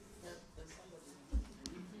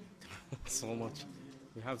 So much.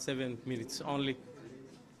 We have 7 minutes only.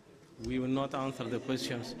 We will not answer the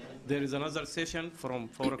questions. There is another session from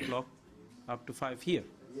 4 o'clock up to 5 here.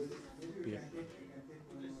 Yeah.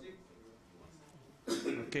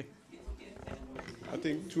 Okay. I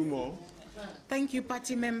think 2 more. Thank you,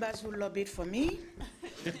 party members who lobbied for me.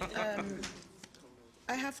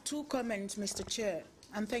 I have 2 comments, Mr. Chair,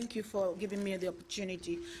 and thank you for giving me the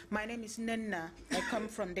opportunity. My name is Nenna. I come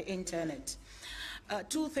from the internet.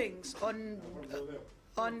 2 things. On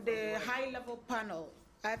the high-level panel,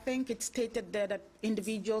 I think it's stated there that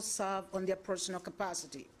individuals serve on their personal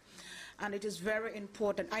capacity. And it is very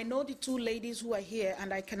important. I know the 2 ladies who are here,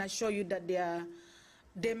 and I can assure you that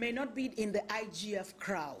they may not be in the IGF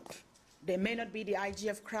crowd. They may not be the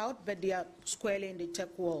IGF crowd, but they are squarely in the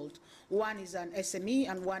tech world. One is an SME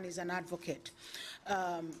and one is an advocate.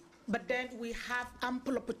 But then we have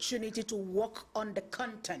ample opportunity to work on the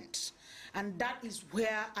content. And that is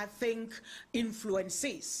where I think influence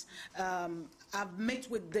is. I've met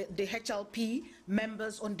with the HLP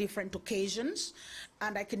members on different occasions,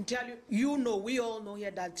 and I can tell you, we all know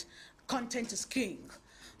here that content is king.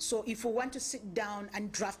 So if we want to sit down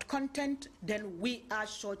and draft content, then we are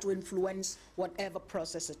sure to influence whatever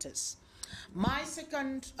process it is. My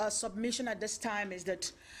second submission at this time is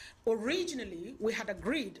that originally we had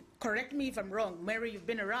agreed, correct me if I'm wrong, Mary, you've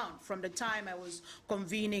been around from the time I was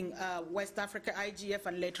convening West Africa IGF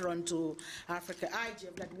and later on to Africa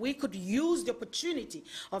IGF, that we could use the opportunity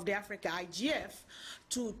of the Africa IGF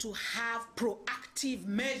to have proactive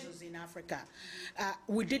measures in Africa.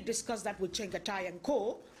 We did discuss that with Chengatai and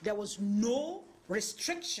Co. There was no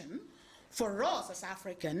restriction for us as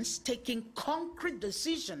Africans taking concrete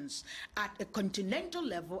decisions at a continental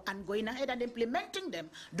level and going ahead and implementing them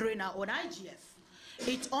during our own IGF.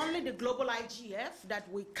 It's only the global IGF that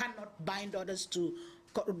we cannot bind others to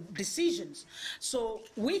decisions. So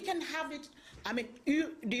we can have it, I mean,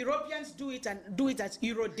 the Europeans do it and do it as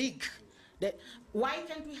Eurodig. Why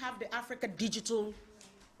can't we have the Africa Digital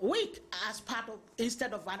Week as part of,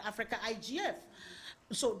 instead of an Africa IGF?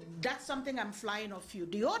 So that's something I'm flying off you.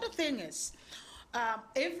 The other thing is,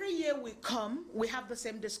 Every year we come, we have the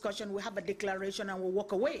same discussion, we have a declaration, and we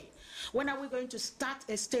walk away. When are we going to start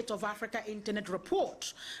a State of Africa Internet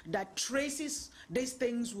report that traces these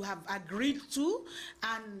things we have agreed to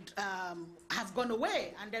and have gone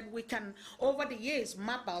away? And then we can, over the years,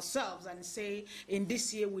 map ourselves and say, in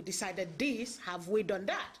this year we decided this, have we done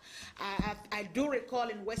that? I do recall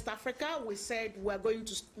in West Africa, we said we're going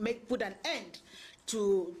to put an end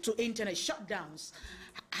to internet shutdowns.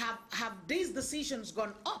 Have these decisions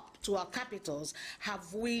gone up to our capitals?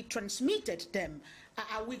 Have we transmitted them?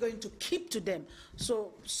 Are we going to keep to them?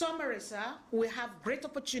 So, summary, sir, we have great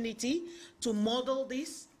opportunity to model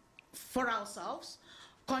this for ourselves,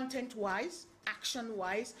 content-wise,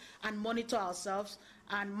 action-wise, and monitor ourselves.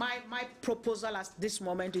 And my proposal at this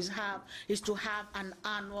moment is to have an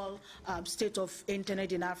annual State of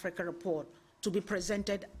Internet in Africa report to be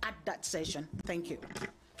presented at that session. Thank you.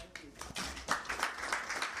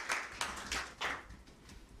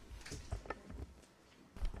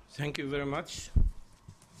 Thank you very much.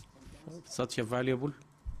 Such a valuable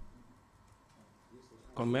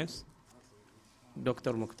comments.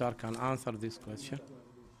 Dr. Mukhtar can answer this question,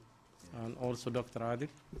 and also Dr. Adil.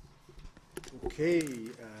 Okay,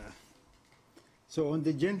 so on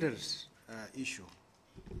the genders issue,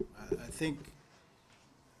 I think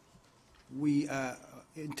we,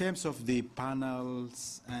 in terms of the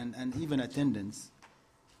panels and even attendance,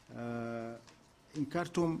 in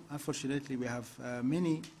Khartoum, unfortunately, we have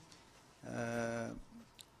many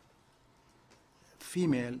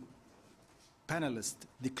female panelists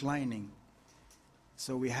declining.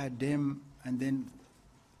 So we had them, and then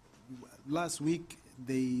last week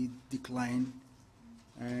they declined,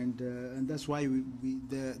 and that's why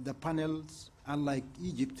the panels, unlike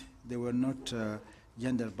Egypt, they were not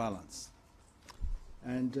gender balanced.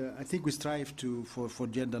 And I think we strive for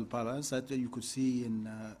gender balance. That you could see in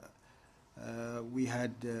we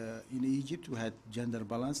had in Egypt, we had gender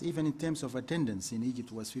balance. Even in terms of attendance, in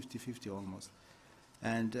Egypt was 50-50 almost.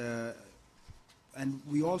 And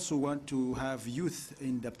we also want to have youth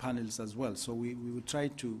in the panels as well. So we will try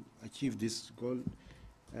to achieve this goal.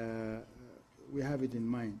 We have it in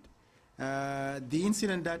mind. The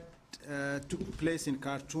incident that took place in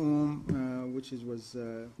Khartoum, which was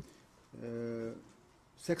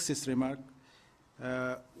sexist remark,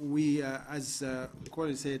 we, as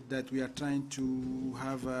Corey said, that we are trying to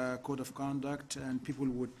have a code of conduct, and people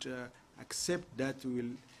would accept that we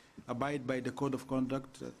will abide by the code of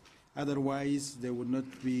conduct. Otherwise, they would not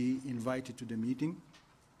be invited to the meeting.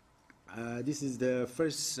 This is the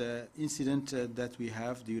first incident that we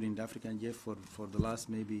have during the African IGF for the last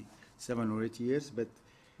maybe 7 or 8 years, but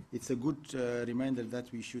it's a good reminder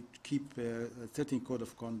that we should keep a certain code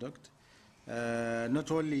of conduct.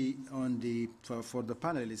 Not only on for the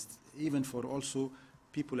panelists, even for also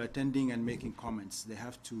people attending and making comments. They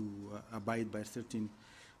have to abide by certain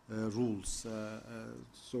rules.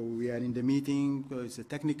 So we are in the meeting. It's a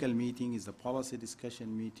technical meeting. It's a policy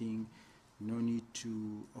discussion meeting. No need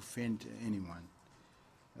to offend anyone.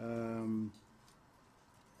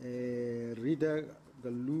 Rida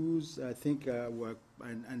Galouz, I think,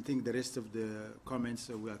 and I think the rest of the comments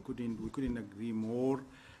we couldn't agree more.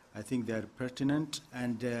 I think they're pertinent,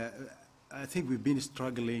 and I think we've been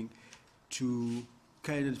struggling to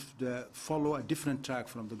kind of follow a different track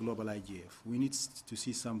from the global IGF. We need to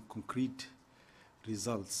see some concrete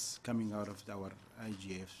results coming out of our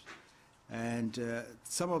IGF. And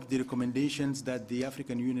some of the recommendations that the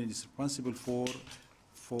African Union is responsible for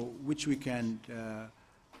which we can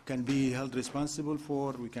be held responsible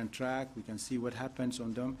for, we can track, we can see what happens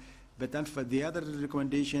on them. But then for the other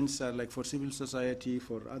recommendations are like for civil society,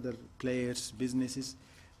 for other players, businesses,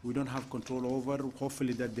 we don't have control over.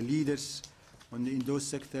 Hopefully that the leaders in those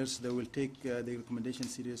sectors, they will take the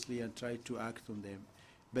recommendations seriously and try to act on them.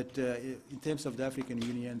 But in terms of the African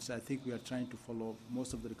Unions, I think we are trying to follow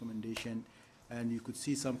most of the recommendation, and you could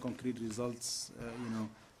see some concrete results,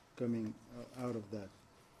 coming out of that.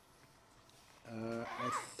 I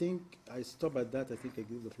think I stop at that. I think I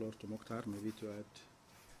give the floor to Mokhtar, maybe to add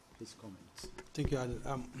his comments. Thank you,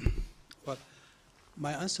 Adil. Well,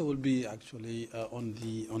 my answer will be actually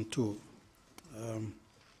on two.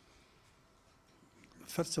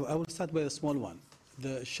 First of all, I will start with a small one,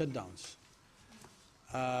 the shutdowns.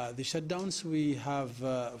 The shutdowns, we have,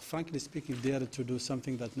 frankly speaking, dared to do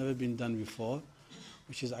something that's never been done before,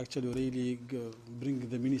 which is actually really bring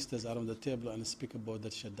the ministers around the table and speak about the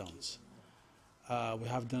shutdowns. We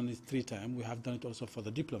have done it 3 times. We have done it also for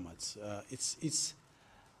the diplomats.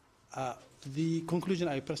 The conclusion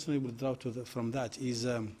I personally would draw from that is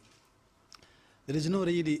there is no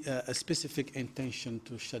really a specific intention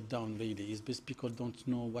to shut down, really. It's because people don't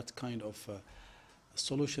know what kind of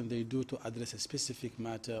solution they do to address a specific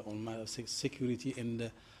matter on matter of security,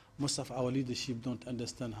 and most of our leadership don't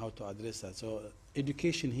understand how to address that. So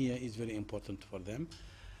education here is very important for them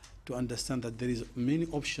to understand that there is many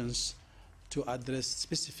options to address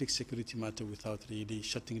specific security matter without really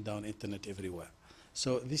shutting down internet everywhere.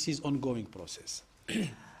 So this is ongoing process.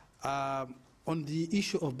 On the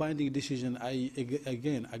issue of binding decision, I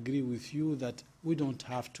again agree with you that we don't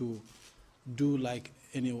have to do like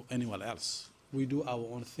anyone else. We do our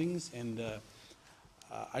own things, and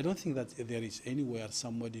I don't think that there is anywhere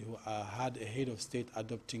somebody who had a head of state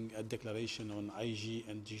adopting a declaration on IG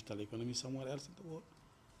and digital economy somewhere else in the world.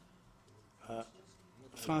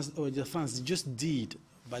 France just did,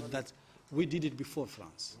 but that we did it before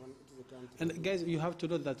France. And guys, you have to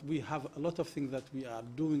know that we have a lot of things that we are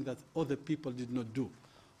doing that other people did not do.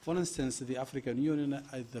 For instance, the African Union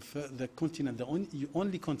is the continent, the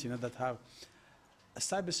only continent that have a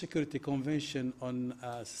cybersecurity convention on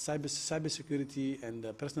cybersecurity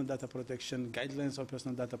and personal data protection, guidelines on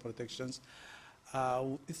personal data protections.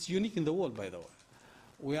 It's unique in the world, by the way.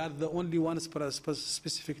 We are the only ones,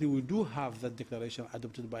 specifically, we do have that declaration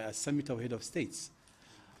adopted by a summit of head of states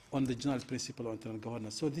on the general principle of internal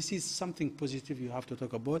governance. So this is something positive you have to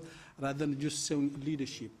talk about, rather than just saying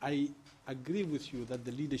leadership. I agree with you that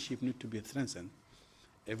the leadership need to be strengthened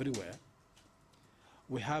everywhere.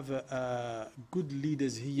 We have good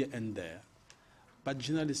leaders here and there, but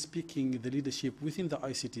generally speaking, the leadership within the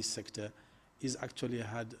ICT sector is actually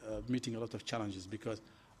meeting a lot of challenges, because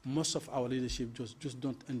most of our leadership just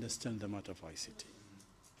don't understand the matter of ICT.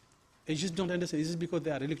 They just don't understand. Is this because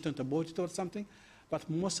they are reluctant about it or something? But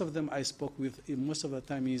most of them I spoke with, most of the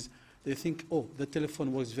time is they think, oh, the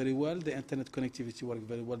telephone works very well, the internet connectivity works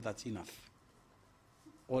very well, that's enough.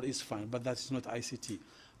 Or it's fine, but that's not ICT.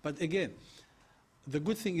 But again, the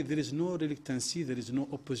good thing is there is no reluctancy, there is no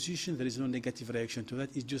opposition, there is no negative reaction to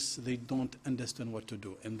that. It's just they don't understand what to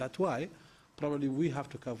do. And that's why probably we have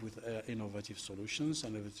to come with innovative solutions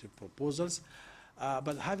and innovative proposals.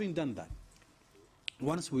 But having done that,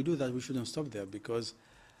 once we do that, we shouldn't stop there, because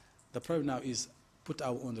the problem now is put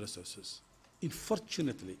our own resources.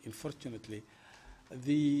 Unfortunately,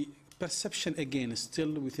 the perception again is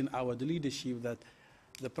still within our leadership that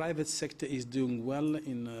the private sector is doing well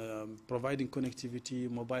in providing connectivity,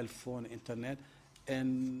 mobile phone, internet,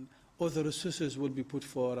 and other resources will be put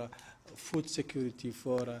for food security,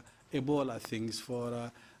 for Ebola things,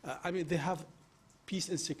 for, I mean, they have peace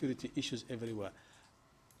and security issues everywhere.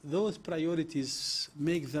 Those priorities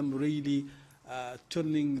make them really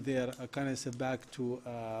turning their currency back to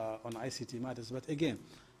on ICT matters. But again,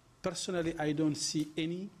 personally, I don't see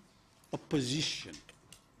any opposition.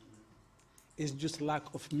 It's just lack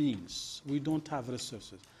of means. We don't have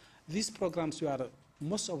resources. These programs,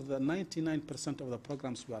 most of the 99% of the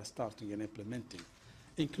programs we are starting and implementing,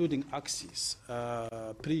 including Axis,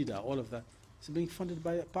 PRIDA, all of that, is being funded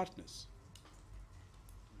by partners.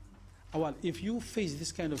 Well, if you face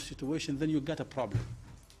this kind of situation, then you got a problem.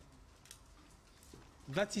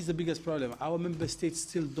 That is the biggest problem. Our member states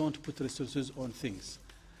still don't put resources on things.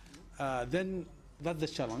 Then that's the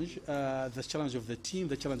challenge of the team,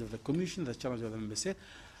 the challenge of the Commission, the challenge of the member state.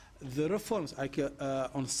 The reforms,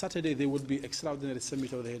 on Saturday, there will be extraordinary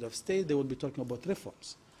summit of the head of state. They will be talking about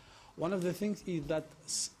reforms. One of the things is that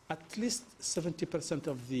at least 70%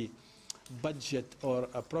 of the budget or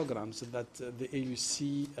programs that the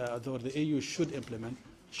AUC or the AU should implement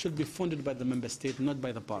should be funded by the member state, not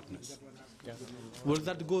by the partners. Yeah. Will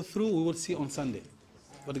that go through? We will see on Sunday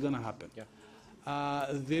what's going to happen. Yeah.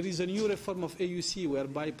 There is a new reform of AUC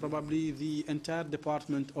whereby probably the entire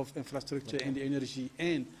Department of Infrastructure and Energy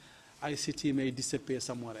and ICT may disappear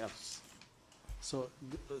somewhere else.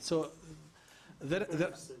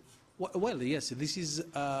 Well, yes, this is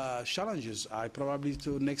challenges. I probably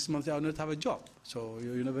next month I will not have a job, so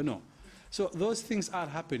you never know. So those things are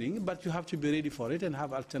happening, but you have to be ready for it and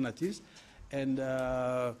have alternatives. And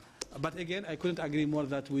but again, I couldn't agree more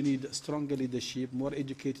that we need stronger leadership, more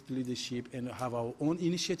educated leadership, and have our own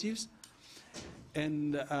initiatives.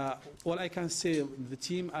 And all I can say, the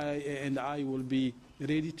team and I will be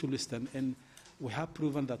ready to listen. And we have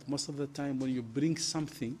proven that most of the time when you bring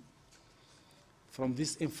something from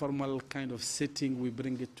this informal kind of setting, we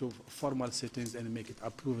bring it to formal settings and make it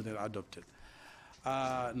approved and adopted.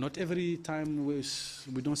 Not every time we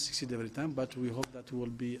don't succeed every time, but we hope that we will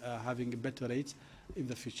be having better rates in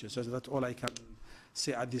the future. So that's all I can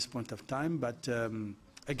say at this point of time. But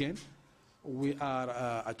again, we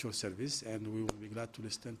are at your service, and we will be glad to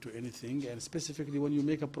listen to anything. And specifically, when you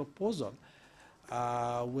make a proposal,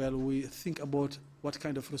 well, we think about what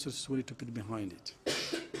kind of resources we need to put behind it.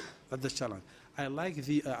 That's the challenge. I like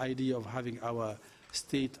the idea of having our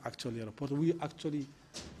state actually report. We actually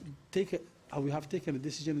we have taken a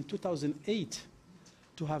decision in 2008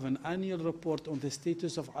 to have an annual report on the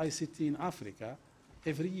status of ICT in Africa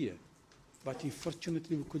every year. But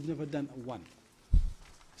unfortunately, we could never done one,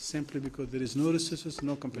 simply because there is no resources,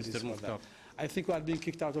 no competitors for that. I think we are being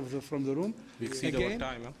kicked out of from the room. We exceed our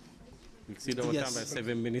time. Huh? We exceed our time by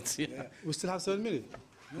 7 minutes. Yeah. We still have 7 minutes.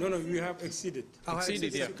 No, we have exceeded.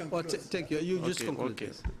 Exceeded, yeah. Thank you. You just conclude.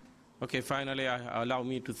 Okay. Okay, finally, allow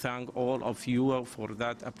me to thank all of you for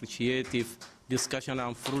that appreciative discussion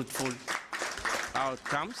and fruitful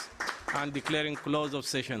outcomes, and declaring close of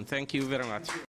session. Thank you very much.